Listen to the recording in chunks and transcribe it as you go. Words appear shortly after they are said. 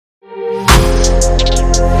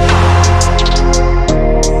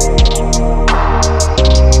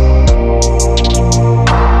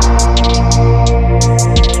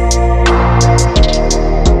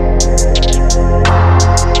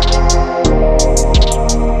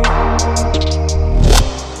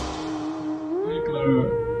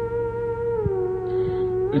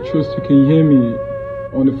trust you can hear me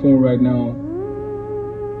on the phone right now.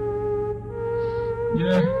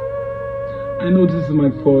 Yeah, I know this is my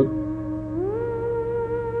fault.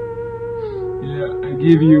 Yeah, I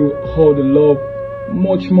gave you all the love,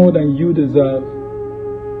 much more than you deserve.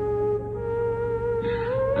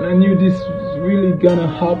 And I knew this was really gonna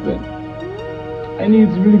happen. I knew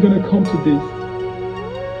it's really gonna come to this.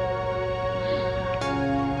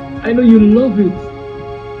 I know you love it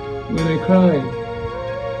when I cry,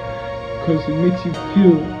 because it makes you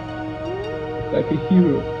feel like a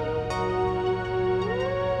hero.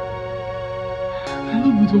 I love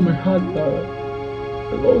you with all my heart, Sarah.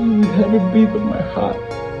 I love you with every beat of my heart.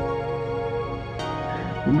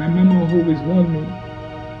 But my mama always warned me.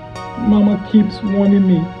 Mama keeps warning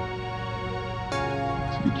me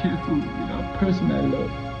to be careful with that person I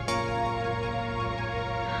love.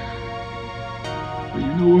 But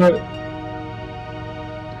you know what?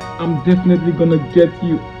 I'm definitely gonna get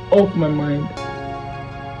you off my mind.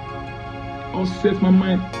 I'll set my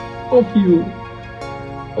mind off you.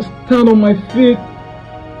 I'll stand on my feet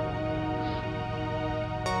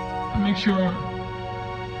and make sure I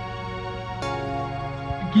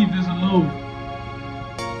give this love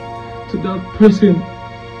to that person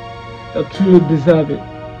that truly deserves it.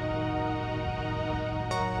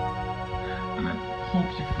 And I hope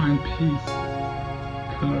you find peace,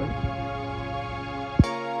 Carl.